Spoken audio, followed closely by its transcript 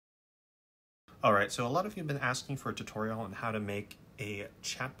All right, so a lot of you have been asking for a tutorial on how to make a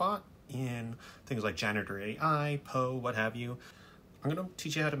chatbot in things like JanitorAI, Poe, what have you. I'm going to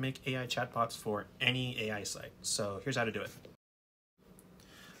teach you how to make AI chatbots for any AI site. So here's how to do it.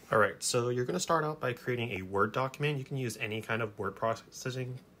 All right, so you're going to start out by creating a Word document. You can use any kind of word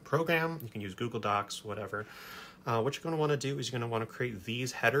processing program. You can use Google Docs, whatever. What you're going to want to do is you're going to want to create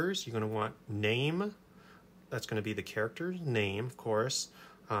these headers. You're going to want name. That's going to be the character's name, of course.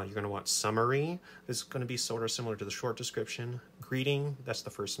 You're going to want summary. This is going to be sort of similar to the short description. Greeting, that's the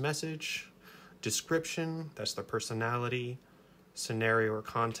first message. Description, that's the personality. Scenario or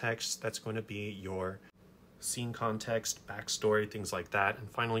context, that's going to be your scene context, backstory, things like that. And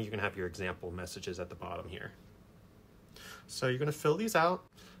finally, you're going to have your example messages at the bottom here. So you're going to fill these out.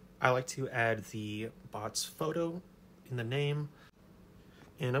 I like to add the bot's photo in the name.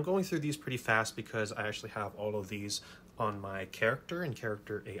 And I'm going through these pretty fast because I actually have all of these on my character and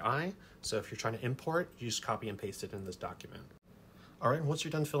JanitorAI. So if you're trying to import, you just copy and paste it in this document. All right, once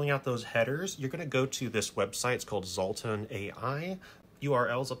you're done filling out those headers, you're gonna go to this website. It's called ZoltanAI.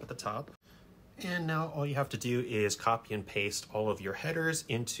 URL's up at the top. And now all you have to do is copy and paste all of your headers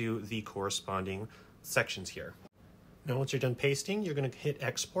into the corresponding sections here. Now, once you're done pasting, you're gonna hit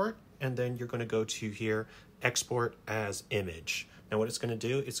export, and then you're gonna go to here, export as image. Now what it's going to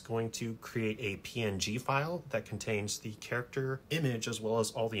do, it's going to create a PNG file that contains the character image as well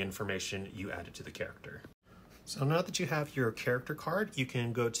as all the information you added to the character. So now that you have your character card, you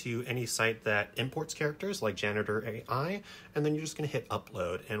can go to any site that imports characters like JanitorAI, and then you're just going to hit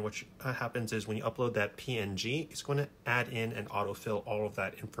upload. And what happens is when you upload that PNG, it's going to add in and autofill all of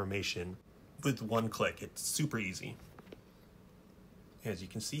that information with one click. It's super easy. As you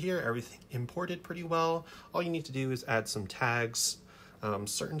can see here, everything imported pretty well. All you need to do is add some tags.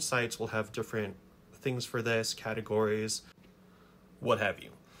 Certain sites will have different things for this, categories, what have you.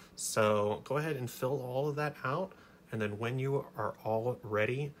 So go ahead and fill all of that out. And then when you are all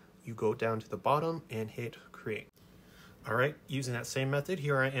ready, you go down to the bottom and hit create. All right, using that same method,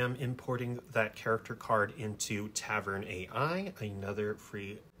 here I am importing that character card into TavernAI, another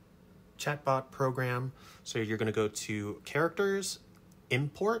free chatbot program. So you're gonna go to characters,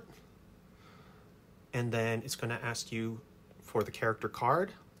 import, and then it's going to ask you for the character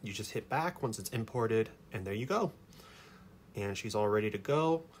card. You just hit back once it's imported, and there you go. And she's all ready to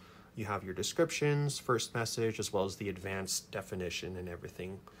go. You have your descriptions, first message, as well as the advanced definition and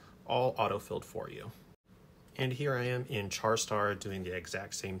everything, all auto-filled for you. And here I am in Charstar doing the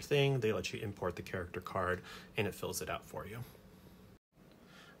exact same thing. They let you import the character card, and it fills it out for you.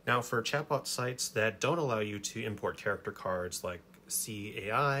 Now, for chatbot sites that don't allow you to import character cards like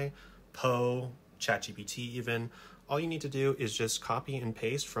C.ai, Poe, ChatGPT even, all you need to do is just copy and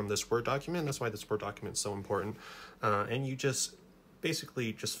paste from this Word document. That's why this Word document is so important. And you just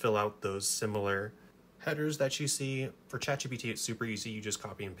basically just fill out those similar headers that you see. For ChatGPT, it's super easy. You just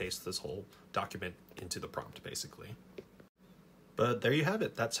copy and paste this whole document into the prompt, basically. But there you have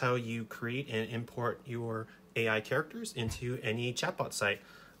it. That's how you create and import your AI characters into any chatbot site.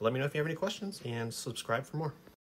 Let me know if you have any questions and subscribe for more.